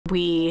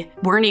We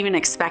weren't even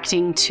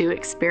expecting to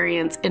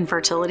experience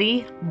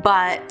infertility,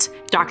 but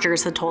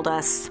doctors had told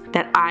us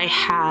that I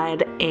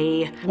had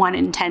a 1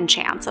 in 10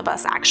 chance of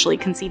us actually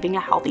conceiving a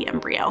healthy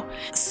embryo.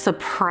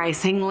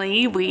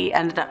 Surprisingly, we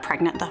ended up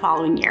pregnant the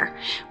following year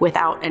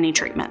without any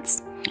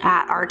treatments.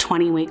 At our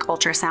 20-week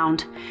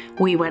ultrasound,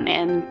 we went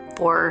in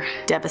for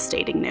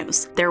devastating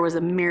news. There was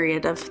a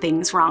myriad of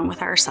things wrong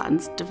with our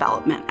son's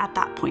development at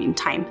that point in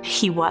time.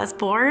 He was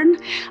born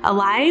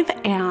alive,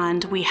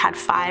 and we had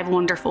 5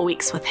 wonderful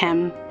weeks with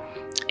him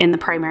in the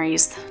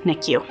primary's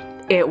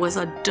NICU. It was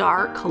a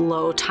dark,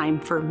 low time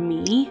for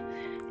me,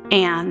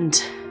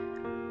 and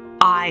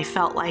I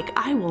felt like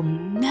I will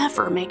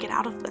never make it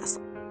out of this.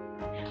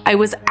 I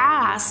was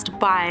asked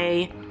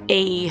by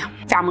a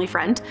family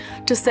friend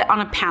to sit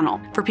on a panel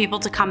for people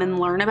to come and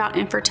learn about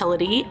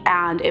infertility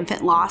and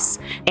infant loss.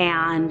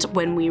 And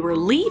when we were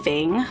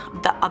leaving,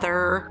 the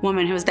other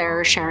woman who was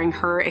there sharing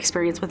her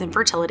experience with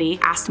infertility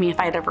asked me if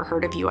I'd ever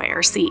heard of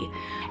UIRC.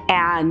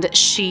 And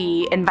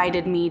she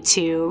invited me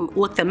to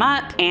look them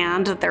up,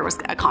 and there was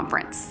a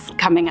conference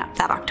coming up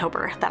that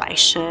October that I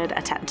should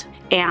attend.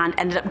 And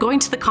ended up going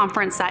to the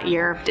conference that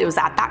year. It was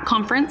at that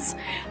conference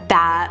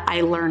that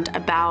I learned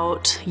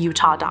about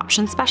Utah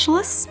adoption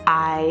specialists.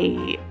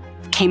 I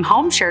came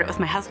home, shared it with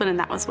my husband, and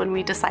that was when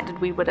we decided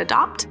we would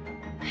adopt.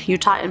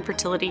 Utah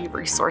Infertility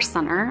Resource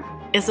Center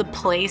is a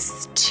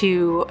place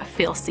to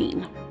feel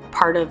seen.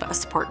 Part of a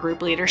support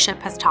group leadership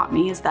has taught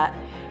me is that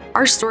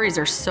our stories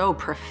are so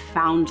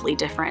profoundly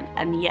different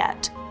and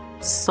yet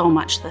so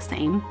much the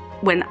same.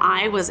 When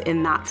I was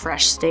in that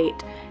fresh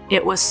state,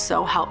 it was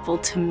so helpful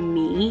to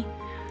me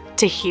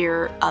to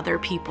hear other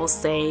people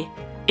say,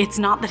 it's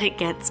not that it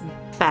gets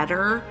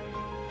better,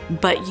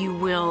 but you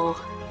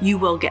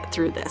will get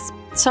through this.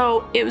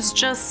 So it was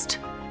just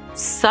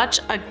such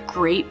a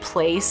great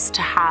place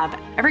to have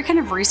every kind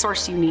of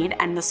resource you need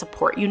and the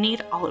support you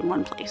need all in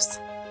one place.